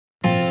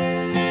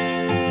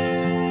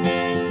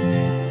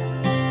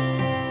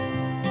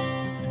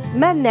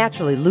Men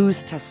naturally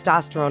lose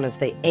testosterone as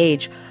they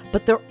age,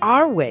 but there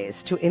are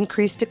ways to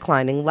increase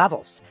declining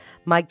levels.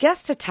 My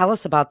guest to tell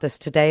us about this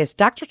today is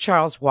Dr.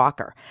 Charles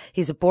Walker.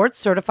 He's a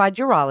board-certified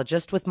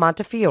urologist with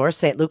Montefiore,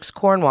 St. Luke's,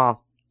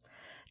 Cornwall.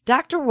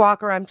 Dr.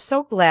 Walker, I'm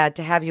so glad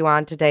to have you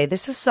on today.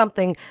 This is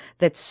something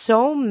that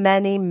so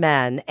many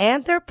men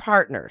and their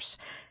partners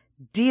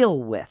deal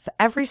with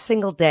every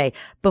single day.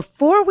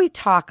 Before we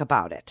talk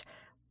about it,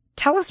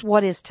 tell us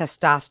what is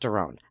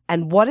testosterone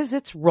and what is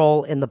its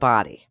role in the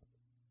body?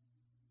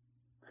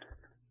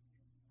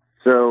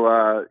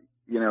 So,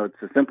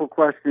 it's a simple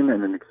question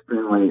and an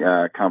extremely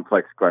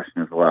complex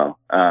question as well.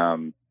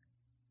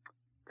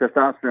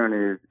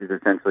 Testosterone is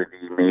essentially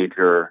the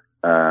major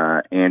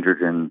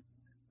androgen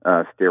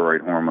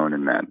steroid hormone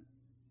in men.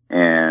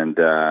 And,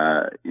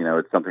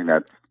 it's something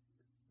that's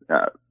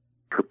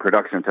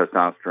production of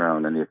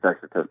testosterone and the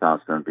effects of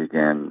testosterone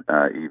begin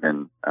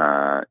even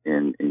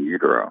in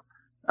utero.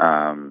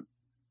 And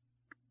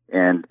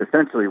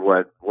essentially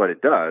what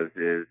it does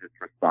is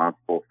it's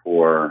responsible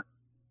for,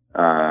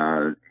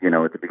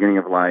 at the beginning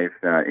of life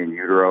in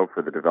utero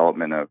for the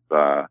development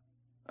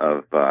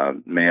of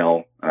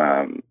male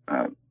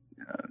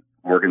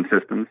organ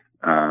systems.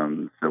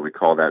 So we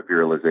call that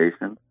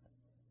virilization.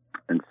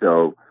 And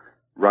so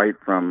right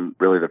from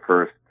really the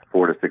first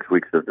 4 to 6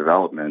 weeks of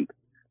development,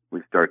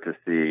 we start to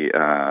see,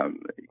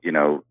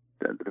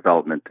 the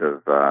development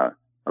of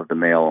the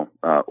male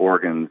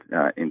organs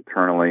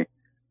internally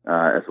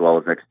as well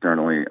as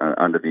externally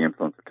under the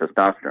influence of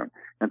testosterone.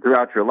 And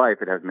throughout your life,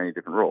 it has many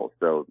different roles.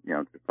 So,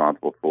 it's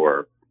responsible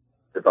for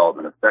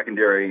development of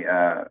secondary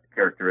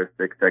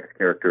characteristics, sex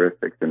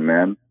characteristics in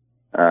men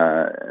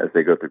as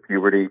they go through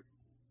puberty.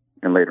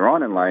 And later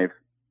on in life,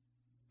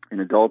 in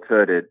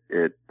adulthood,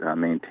 it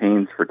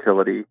maintains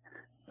fertility.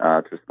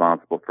 It's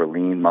responsible for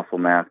lean muscle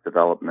mass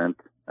development.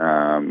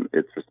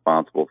 It's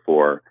responsible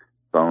for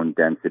bone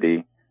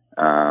density.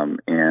 And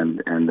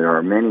there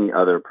are many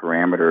other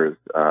parameters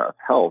of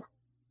health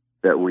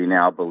that we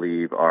now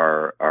believe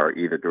are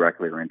either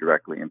directly or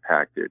indirectly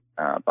impacted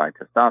by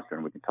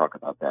testosterone. We can talk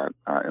about that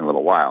in a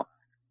little while.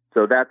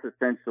 So that's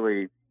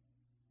essentially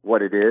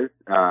what it is.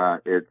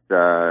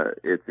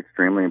 It's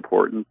extremely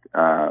important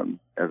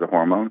as a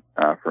hormone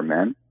for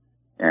men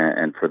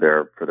and for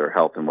their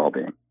health and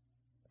well-being.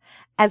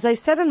 As I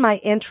said in my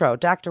intro,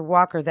 Dr.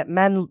 Walker, that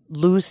men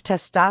lose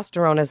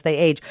testosterone as they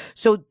age.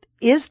 So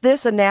is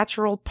this a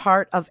natural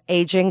part of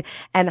aging?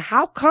 And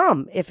how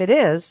come, if it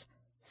is,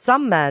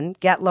 some men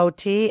get low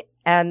T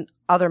and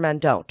other men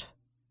don't?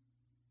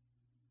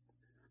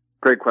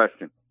 Great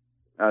question.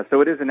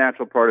 So it is a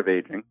natural part of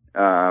aging.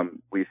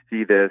 We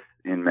see this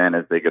in men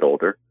as they get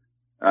older.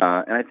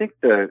 And I think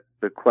the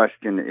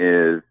question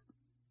is,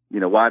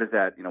 why does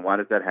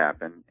that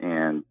happen?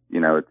 And,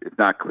 it's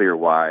not clear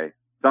why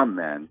some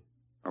men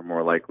are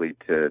more likely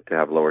to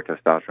have lower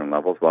testosterone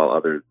levels while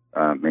others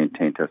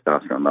maintain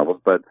testosterone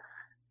levels. But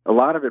a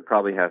lot of it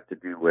probably has to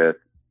do with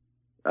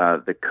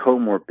the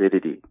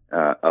comorbidity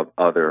of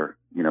other,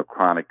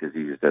 chronic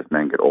diseases as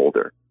men get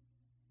older.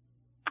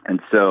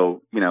 And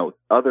so,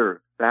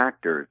 other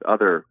factors,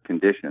 other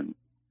conditions,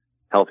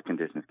 health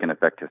conditions can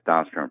affect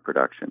testosterone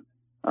production,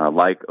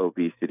 like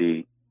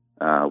obesity,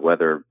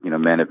 whether,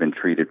 men have been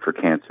treated for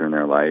cancer in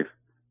their life,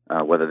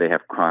 whether they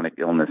have chronic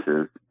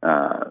illnesses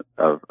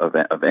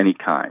of any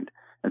kind.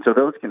 And so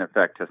those can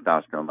affect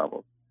testosterone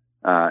levels.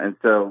 And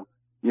so,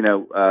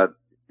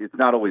 it's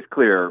not always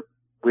clear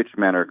which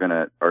men are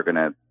gonna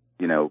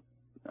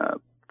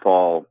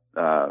fall,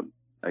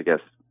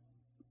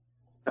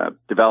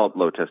 develop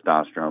low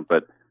testosterone,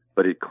 but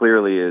it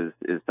clearly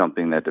is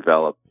something that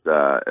develops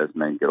as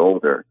men get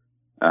older,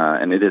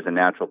 and it is a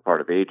natural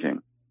part of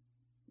aging.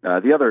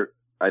 The other,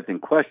 I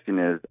think, question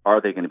is,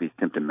 are they going to be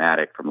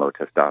symptomatic from low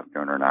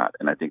testosterone or not?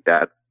 And I think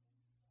that's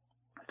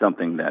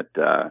something that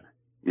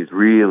is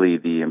really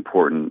the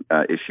important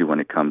issue when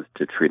it comes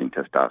to treating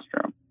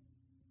testosterone.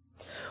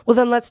 Well,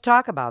 then let's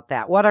talk about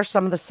that. What are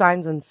some of the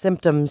signs and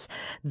symptoms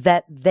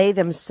that they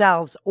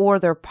themselves or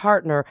their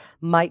partner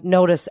might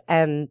notice?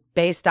 And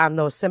based on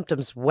those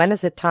symptoms, when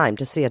is it time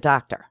to see a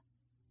doctor?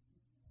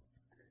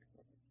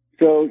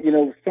 So,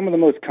 some of the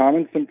most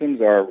common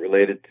symptoms are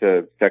related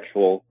to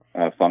sexual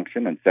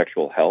function and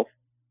sexual health.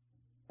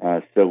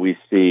 So we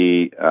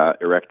see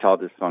erectile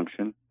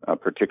dysfunction,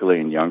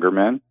 particularly in younger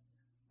men,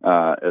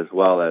 as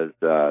well as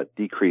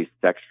decreased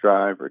sex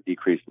drive or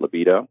decreased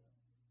libido.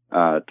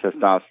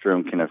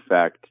 Testosterone can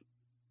affect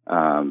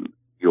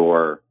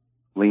your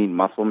lean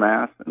muscle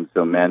mass, and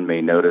so men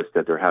may notice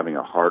that they're having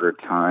a harder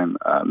time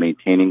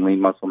maintaining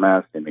lean muscle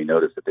mass. They may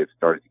notice that they've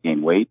started to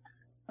gain weight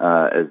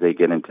as they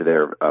get into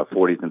their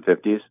 40s and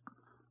 50s.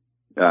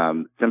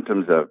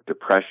 Symptoms of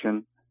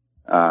depression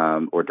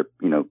or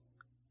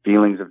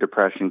feelings of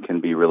depression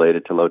can be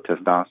related to low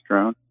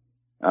testosterone,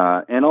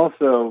 and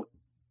also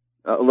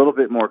a little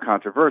bit more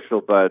controversial,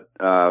 but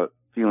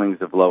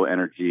feelings of low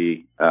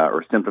energy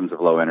or symptoms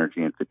of low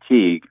energy and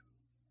fatigue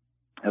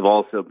have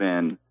also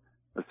been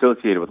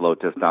associated with low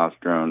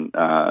testosterone,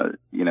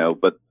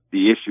 but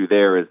the issue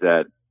there is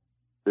that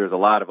there's a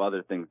lot of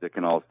other things that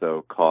can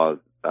also cause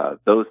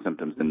those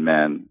symptoms in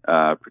men,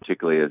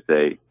 particularly as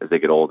they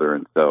get older.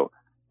 And so,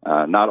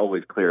 not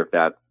always clear if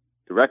that's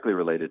directly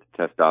related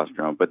to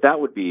testosterone, but that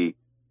would be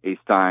a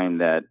sign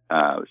that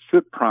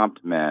should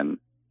prompt men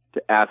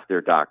to ask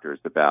their doctors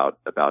about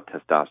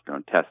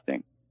testosterone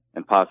testing,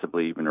 and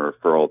possibly even a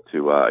referral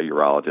to a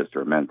urologist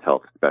or a men's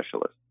health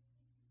specialist.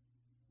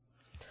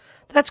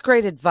 That's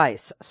great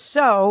advice.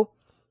 So,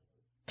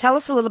 tell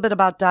us a little bit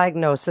about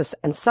diagnosis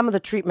and some of the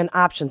treatment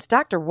options.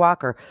 Dr.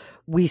 Walker,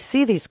 we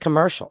see these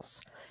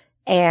commercials,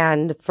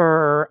 and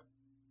for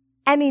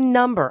any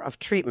number of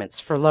treatments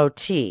for low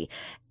T.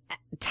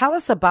 Tell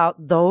us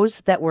about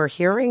those that we're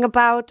hearing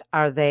about.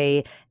 Are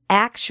they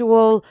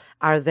actual?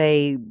 Are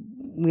they,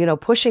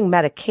 pushing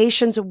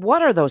medications?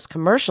 What are those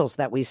commercials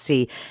that we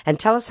see? And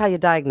tell us how you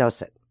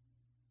diagnose it.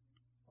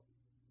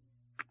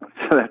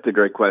 So that's a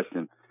great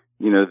question.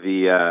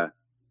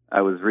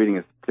 I was reading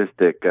a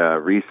statistic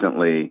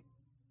recently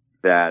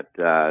that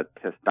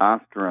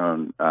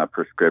testosterone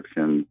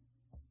prescriptions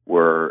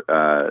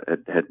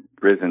had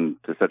risen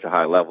to such a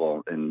high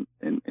level in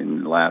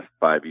the last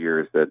 5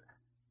 years that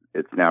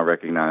it's now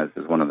recognized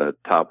as one of the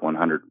top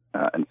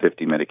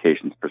 150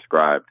 medications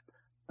prescribed,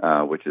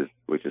 which is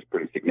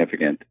pretty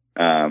significant.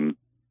 So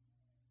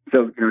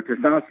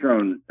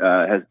testosterone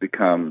has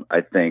become,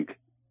 I think,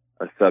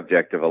 a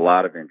subject of a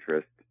lot of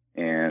interest,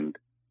 and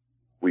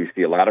we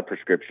see a lot of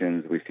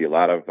prescriptions. We see a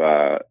lot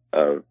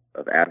of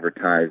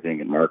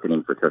advertising and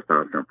marketing for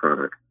testosterone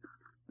products.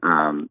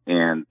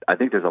 And I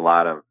think there's a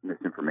lot of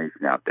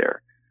misinformation out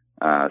there.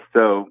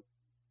 So,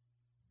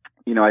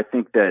 I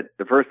think that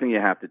the first thing you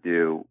have to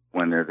do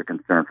when there's a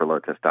concern for low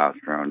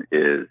testosterone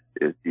is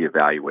be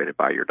evaluated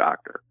by your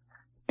doctor.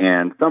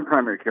 And some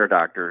primary care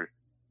doctors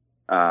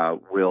are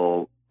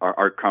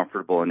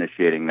comfortable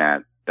initiating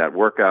that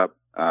workup.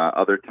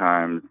 Other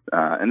times,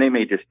 and they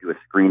may just do a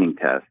screening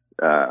test,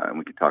 and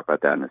we can talk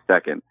about that in a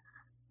second.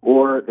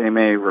 Or they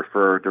may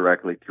refer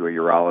directly to a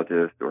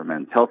urologist or a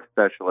men's health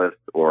specialist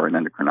or an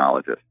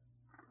endocrinologist.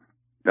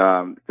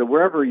 So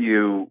wherever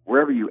you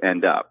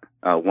end up,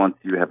 once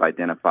you have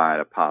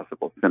identified a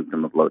possible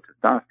symptom of low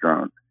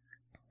testosterone,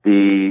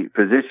 the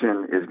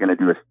physician is going to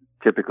do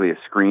typically a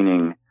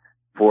screening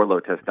for low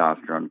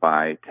testosterone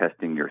by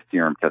testing your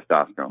serum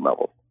testosterone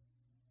levels.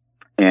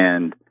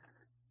 And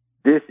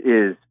this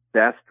is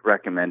best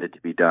recommended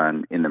to be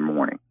done in the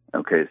morning.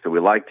 Okay, so we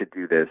like to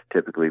do this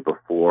typically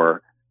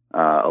before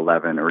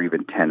 11 or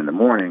even 10 in the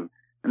morning,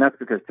 and that's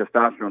because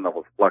testosterone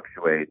levels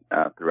fluctuate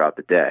throughout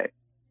the day,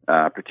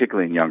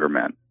 particularly in younger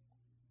men.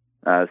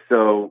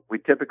 So we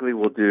typically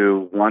will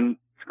do one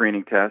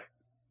screening test,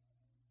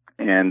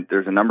 and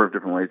there's a number of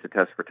different ways to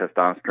test for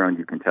testosterone.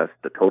 You can test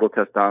the total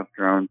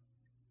testosterone.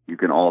 You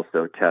can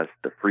also test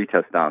the free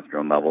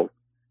testosterone levels,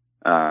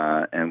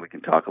 and we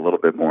can talk a little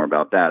bit more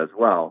about that as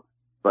well.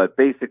 But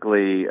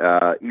basically,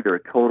 either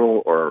a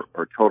total or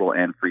total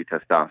and free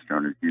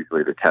testosterone is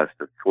usually the test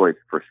of choice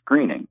for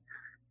screening.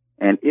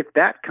 And if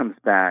that comes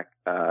back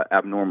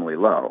abnormally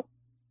low,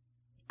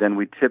 then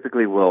we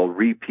typically will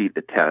repeat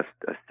the test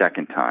a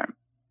second time.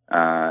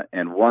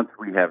 And once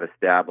we have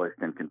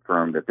established and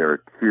confirmed that there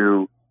are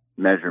two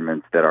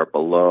measurements that are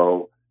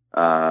below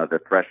the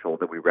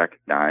threshold that we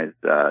recognize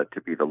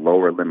to be the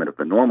lower limit of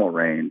the normal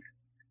range,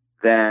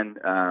 then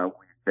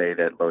we say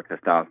that low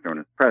testosterone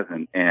is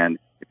present. And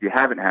if you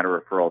haven't had a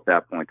referral at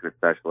that point to a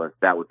specialist,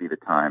 that would be the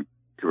time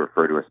to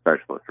refer to a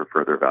specialist for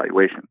further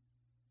evaluation.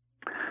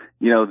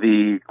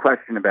 The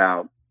question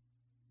about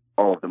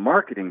all of the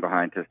marketing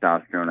behind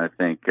testosterone, I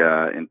think,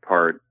 in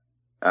part,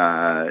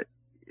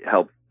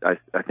 helps.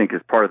 I think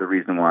is part of the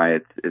reason why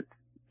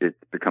it's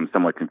become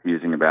somewhat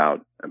confusing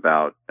about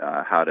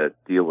how to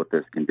deal with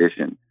this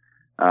condition.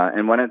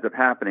 And what ends up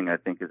happening, I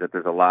think, is that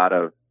there's a lot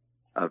of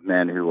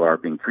men who are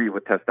being treated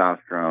with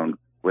testosterone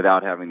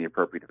without having the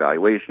appropriate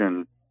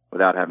evaluation,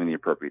 without having the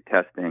appropriate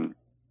testing,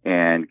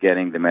 and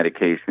getting the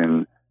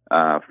medication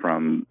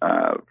from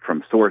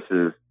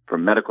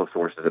medical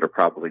sources that are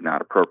probably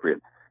not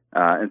appropriate.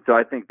 And so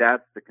I think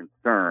that's the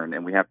concern,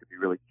 and we have to be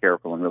really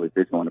careful and really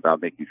vigilant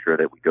about making sure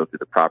that we go through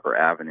the proper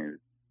avenues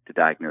to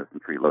diagnose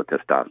and treat low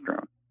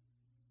testosterone.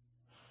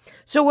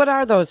 So what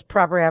are those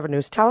proper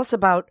avenues? Tell us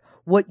about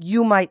what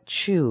you might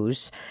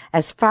choose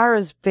as far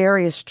as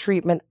various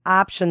treatment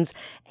options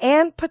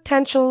and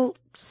potential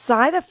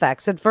side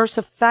effects, adverse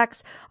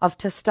effects of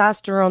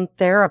testosterone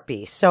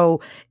therapy. So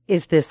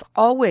is this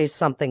always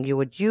something you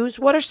would use?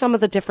 What are some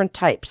of the different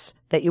types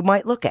that you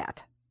might look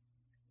at?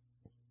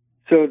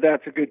 So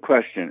that's a good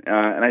question.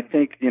 And I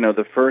think,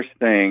 the first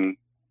thing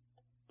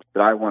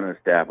that I want to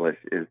establish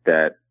is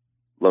that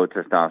low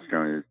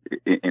testosterone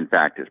in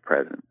fact is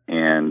present.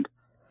 And,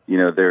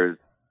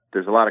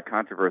 there's a lot of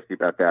controversy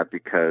about that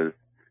because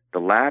the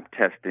lab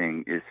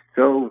testing is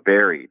so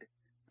varied,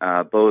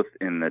 both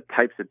in the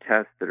types of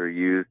tests that are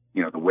used,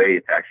 the way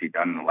it's actually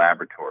done in the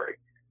laboratory.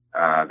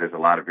 There's a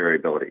lot of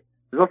variability.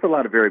 There's also a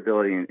lot of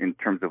variability in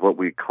terms of what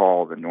we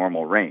call the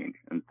normal range.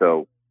 And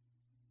so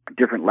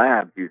different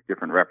labs use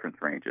different reference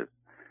ranges.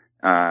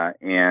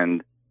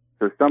 And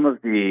so some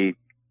of the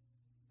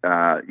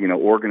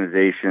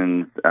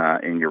organizations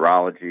in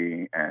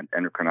urology and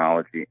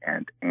endocrinology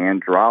and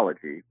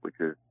andrology, which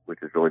is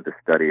really the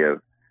study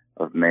of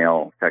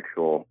male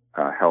sexual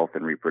health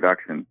and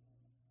reproduction,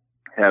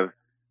 have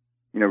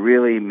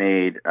really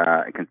made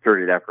a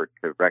concerted effort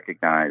to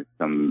recognize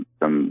some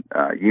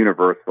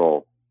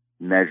universal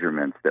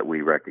measurements that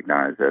we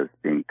recognize as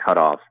being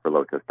cutoffs for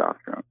low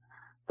testosterone.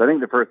 So I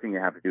think the first thing you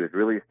have to do is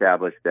really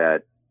establish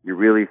that you're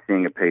really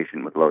seeing a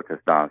patient with low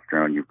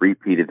testosterone. You've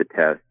repeated the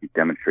test. You've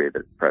demonstrated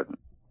that it's present.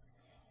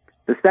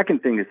 The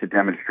second thing is to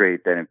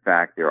demonstrate that, in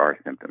fact, there are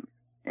symptoms.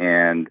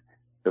 And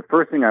the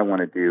first thing I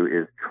want to do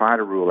is try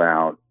to rule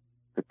out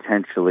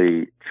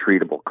potentially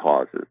treatable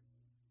causes.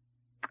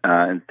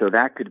 And so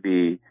that could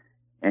be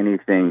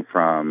anything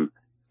from,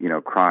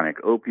 chronic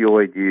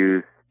opioid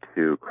use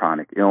to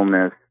chronic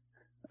illness.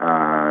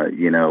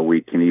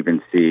 We can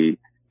even see,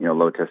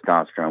 low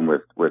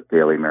testosterone with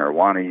daily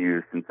marijuana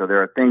use. And so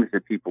there are things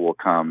that people will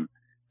come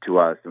to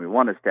us and we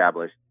want to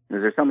establish,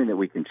 is there something that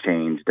we can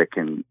change that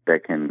can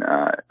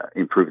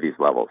improve these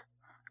levels?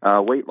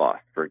 Weight loss,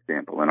 for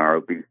example, in our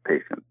obese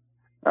patients.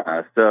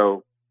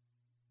 So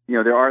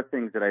there are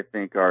things that I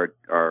think are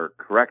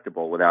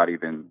correctable without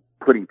even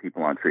putting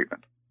people on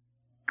treatment.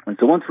 And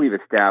so once we've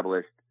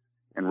established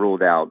and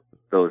ruled out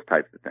those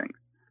types of things,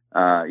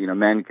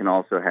 men can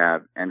also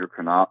have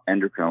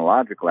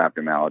endocrinological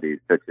abnormalities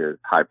such as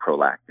high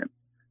prolactin.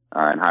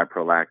 And high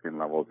prolactin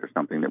levels are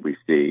something that we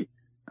see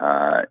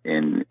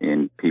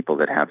in people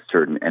that have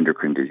certain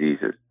endocrine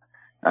diseases.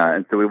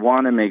 And so we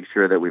want to make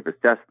sure that we've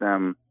assessed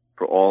them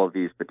for all of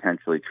these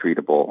potentially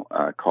treatable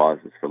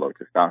causes for low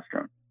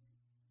testosterone.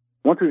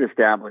 Once we've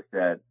established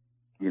that,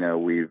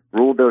 we've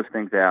ruled those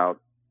things out,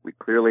 we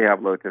clearly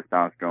have low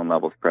testosterone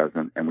levels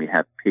present, and we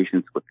have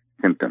patients with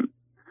symptoms,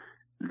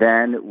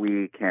 then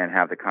we can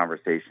have the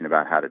conversation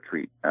about how to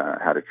treat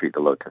the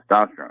low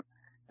testosterone.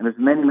 And there's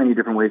many, many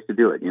different ways to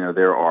do it.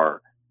 There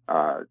are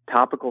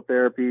topical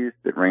therapies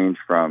that range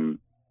from,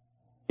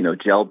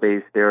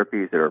 gel-based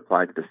therapies that are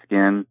applied to the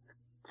skin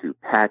to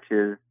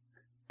patches,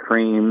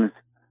 creams.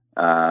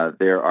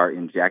 There are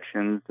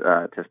injections,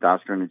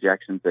 testosterone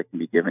injections that can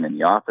be given in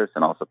the office,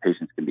 and also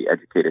patients can be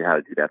educated how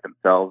to do that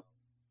themselves.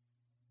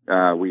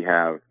 We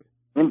have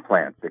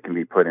implants that can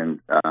be put in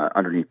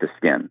underneath the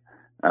skin.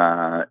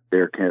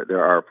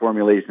 There are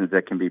formulations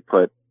that can be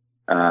put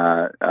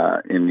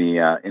in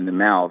the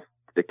mouth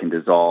that can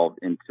dissolve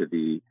into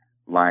the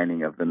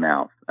lining of the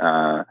mouth,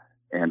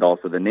 and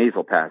also the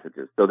nasal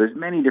passages. So there's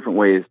many different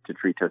ways to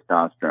treat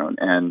testosterone,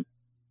 and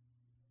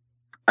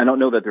I don't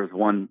know that there's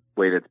one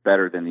way that's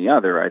better than the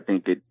other. I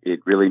think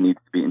it really needs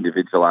to be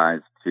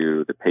individualized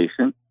to the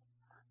patient.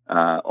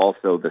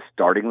 Also, the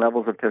starting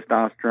levels of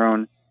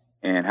testosterone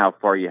and how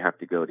far you have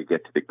to go to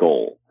get to the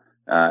goal.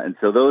 And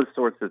so those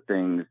sorts of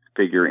things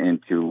figure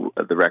into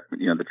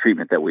the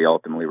treatment that we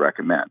ultimately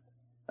recommend.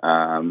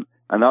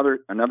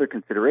 Another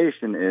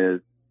consideration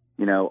is,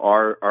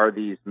 are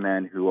these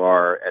men who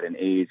are at an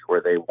age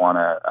where they want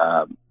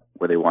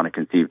to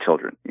conceive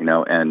children,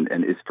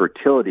 and is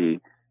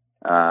fertility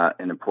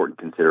an important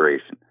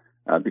consideration?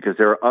 Because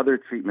there are other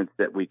treatments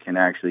that we can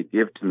actually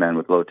give to men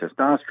with low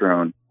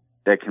testosterone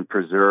that can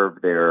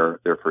preserve their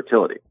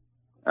fertility.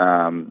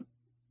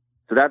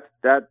 So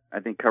that I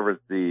think covers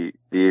the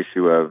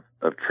issue of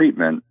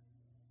treatment.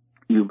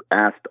 You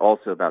asked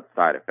also about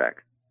side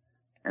effects.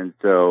 And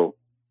so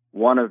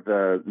one of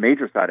the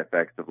major side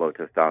effects of low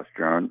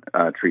testosterone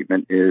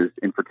treatment is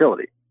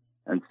infertility.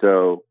 And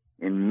so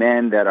in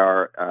men that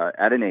are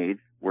at an age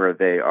where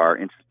they are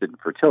interested in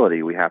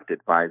fertility, we have to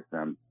advise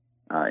them,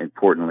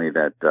 importantly,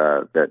 that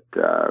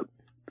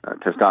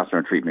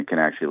testosterone treatment can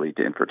actually lead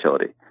to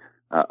infertility.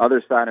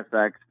 Other side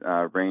effects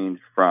range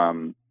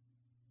from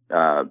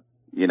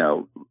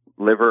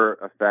liver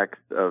effects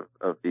of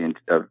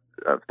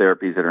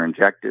therapies that are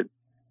injected.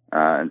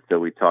 And so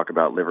we talk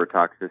about liver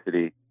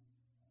toxicity.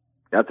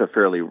 That's a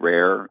fairly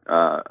rare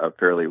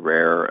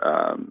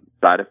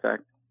side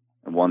effect,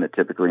 and one that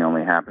typically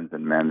only happens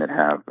in men that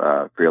have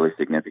fairly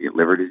significant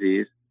liver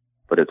disease,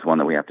 but it's one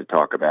that we have to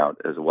talk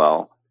about as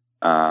well.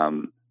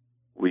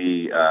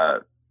 We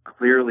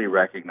clearly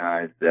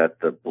recognize that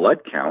the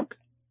blood count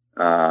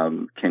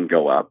can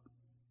go up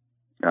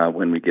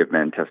when we give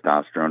men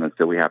testosterone, and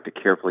so we have to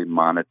carefully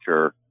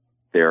monitor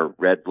their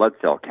red blood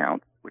cell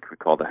count, which we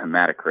call the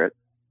hematocrit,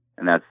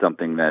 and that's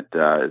something that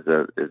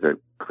is a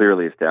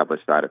clearly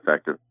established side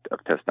effect of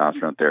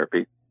testosterone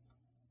therapy.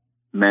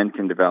 Men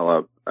can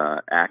develop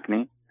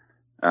acne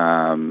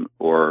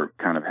or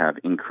kind of have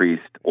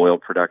increased oil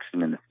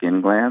production in the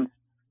skin glands,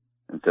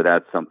 and so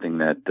that's something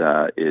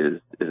that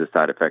is a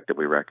side effect that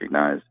we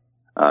recognize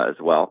as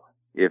well.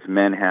 If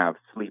men have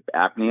sleep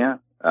apnea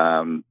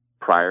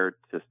prior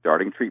to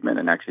starting treatment,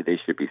 and actually they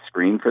should be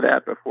screened for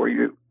that before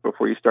you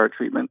start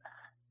treatment,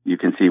 you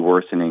can see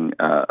worsening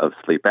of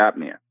sleep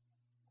apnea.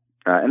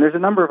 And there's a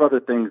number of other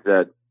things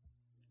that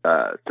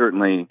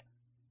certainly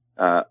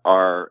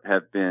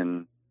have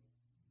been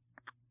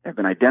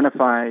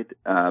identified,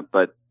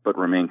 but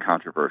remain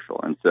controversial.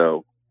 And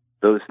so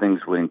those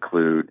things would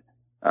include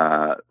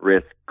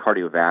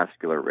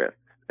cardiovascular risks.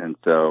 And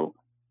so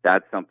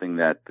that's something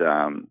that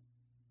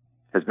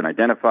has been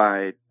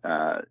identified.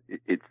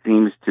 It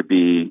seems to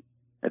be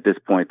at this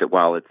point that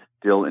while it's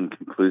still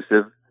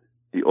inconclusive,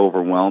 the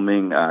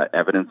overwhelming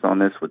evidence on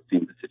this would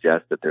seem to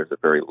suggest that there's a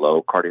very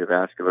low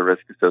cardiovascular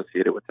risk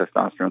associated with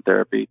testosterone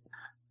therapy.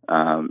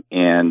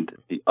 And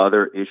the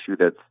other issue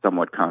that's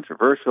somewhat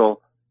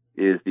controversial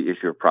is the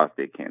issue of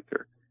prostate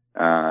cancer.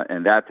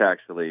 And that's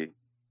actually,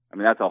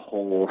 that's a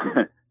whole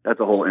that's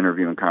a whole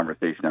interview and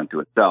conversation unto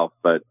itself.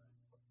 But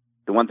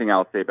the one thing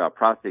I'll say about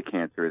prostate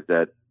cancer is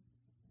that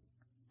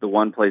the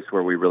one place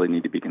where we really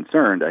need to be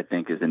concerned, I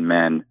think, is in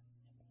men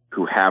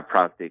who have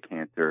prostate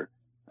cancer,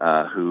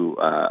 who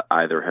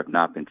either have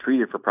not been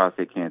treated for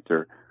prostate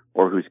cancer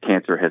or whose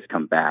cancer has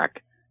come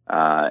back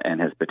and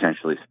has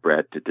potentially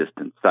spread to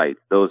distant sites.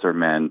 Those are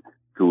men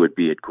who would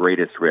be at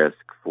greatest risk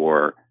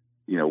for,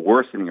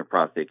 worsening of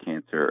prostate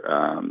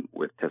cancer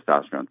with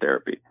testosterone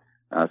therapy.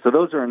 So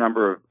those are a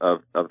number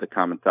of the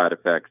common side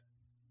effects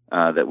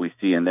that we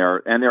see, and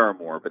there are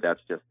more, but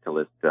that's just to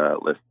list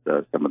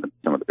some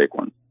of the big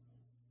ones.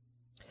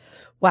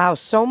 Wow,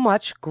 so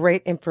much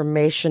great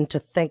information to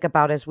think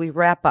about as we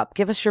wrap up.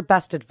 Give us your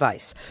best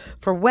advice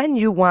for when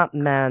you want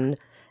men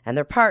and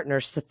their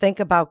partners to think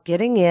about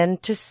getting in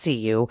to see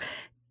you,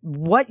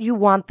 what you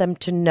want them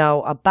to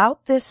know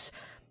about this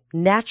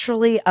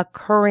naturally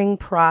occurring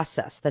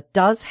process that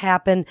does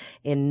happen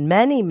in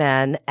many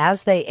men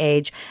as they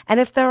age, and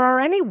if there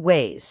are any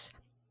ways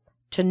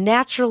to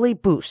naturally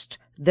boost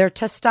their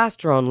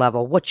testosterone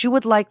level, what you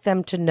would like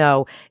them to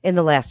know in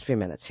the last few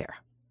minutes here.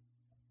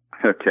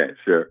 Okay,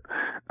 sure.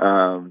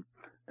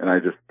 And I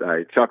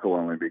chuckle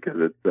only because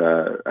it's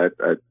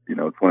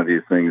it's one of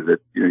these things that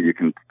you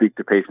can speak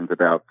to patients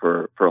about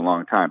for a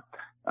long time.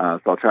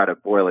 So I'll try to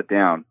boil it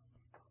down.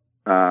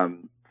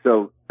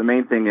 So the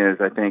main thing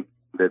is, I think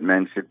that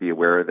men should be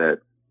aware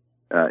that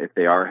if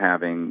they are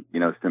having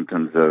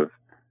symptoms of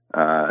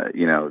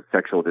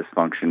sexual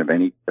dysfunction of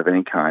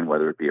any kind,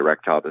 whether it be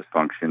erectile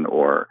dysfunction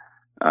or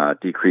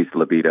decreased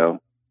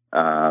libido,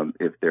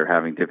 if they're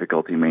having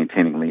difficulty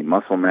maintaining lean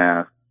muscle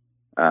mass,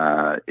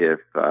 if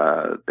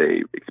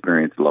they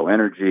experience low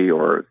energy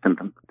or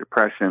symptoms of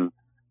depression,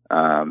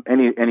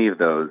 any of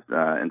those,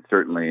 and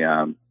certainly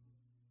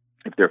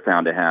if they're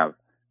found to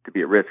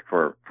be at risk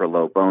for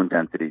low bone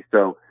density.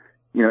 So,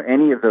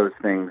 any of those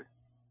things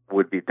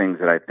would be things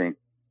that I think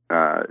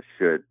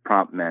should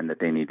prompt men that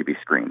they need to be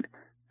screened.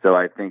 So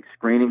I think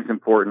screening is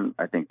important.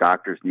 I think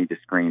doctors need to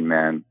screen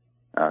men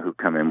who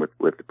come in with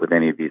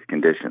any of these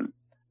conditions.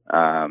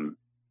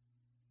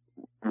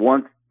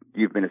 Once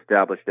you've been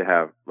established to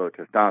have low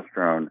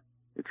testosterone,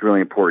 it's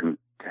really important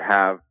to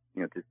have,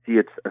 to see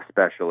a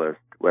specialist,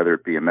 whether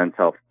it be a men's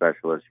health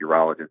specialist,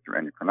 urologist, or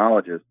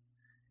endocrinologist,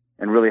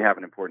 and really have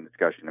an important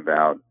discussion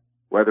about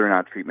whether or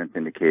not treatment's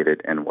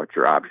indicated and what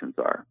your options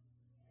are.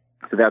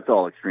 So that's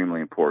all extremely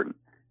important.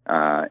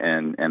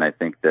 And I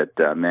think that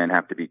men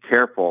have to be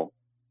careful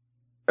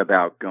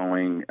about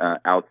going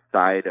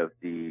outside of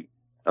the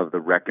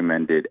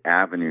recommended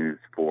avenues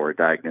for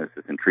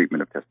diagnosis and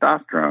treatment of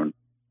testosterone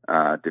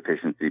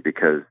deficiency,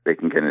 because they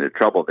can get into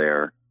trouble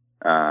there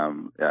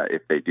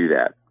if they do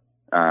that.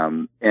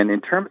 And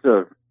in terms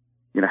of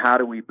how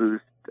do we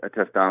boost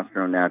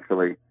testosterone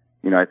naturally,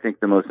 I think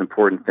the most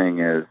important thing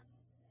is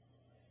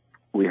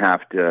we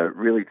have to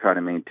really try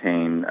to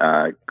maintain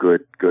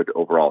good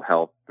overall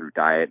health through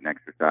diet and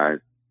exercise.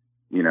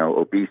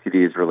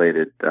 Obesity is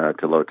related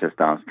to low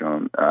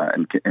testosterone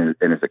and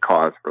is a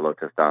cause for low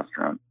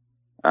testosterone.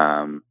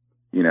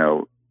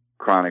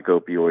 Chronic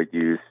opioid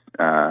use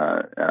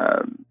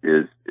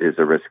is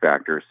a risk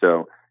factor.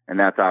 So, and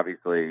that's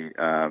obviously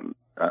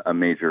a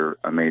major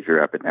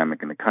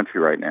epidemic in the country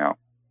right now.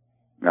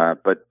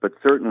 But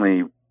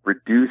certainly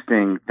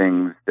reducing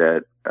things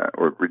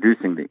or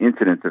reducing the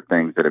incidence of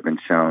things that have been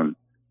shown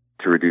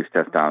to reduce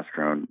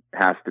testosterone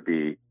has to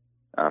be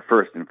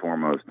first and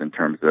foremost in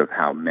terms of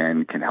how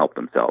men can help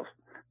themselves.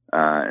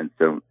 And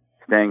so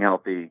staying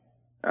healthy,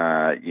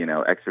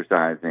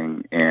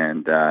 exercising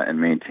and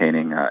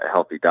maintaining a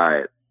healthy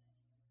diet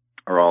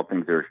are all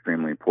things that are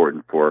extremely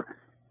important for,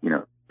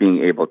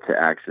 being able to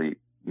actually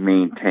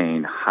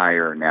maintain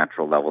higher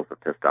natural levels of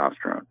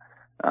testosterone.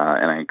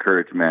 And I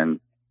encourage men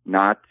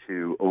not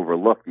to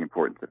overlook the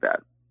importance of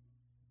that.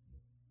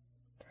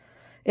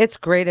 It's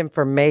great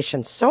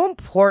information, so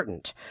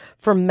important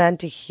for men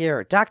to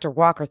hear. Dr.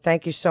 Walker,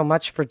 thank you so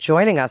much for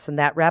joining us. And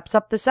that wraps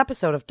up this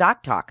episode of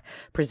Doc Talk,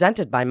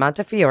 presented by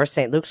Montefiore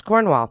St. Luke's,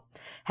 Cornwall.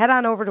 Head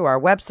on over to our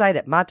website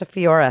at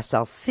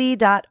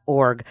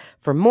montefioreslc.org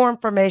for more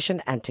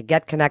information and to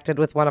get connected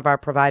with one of our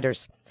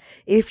providers.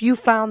 If you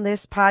found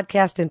this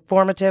podcast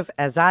informative,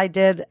 as I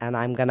did, and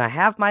I'm going to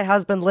have my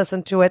husband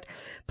listen to it,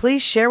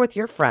 please share with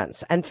your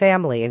friends and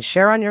family and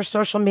share on your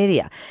social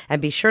media.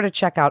 And be sure to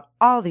check out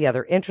all the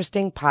other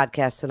interesting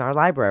podcasts in our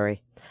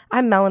library.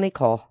 I'm Melanie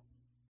Cole.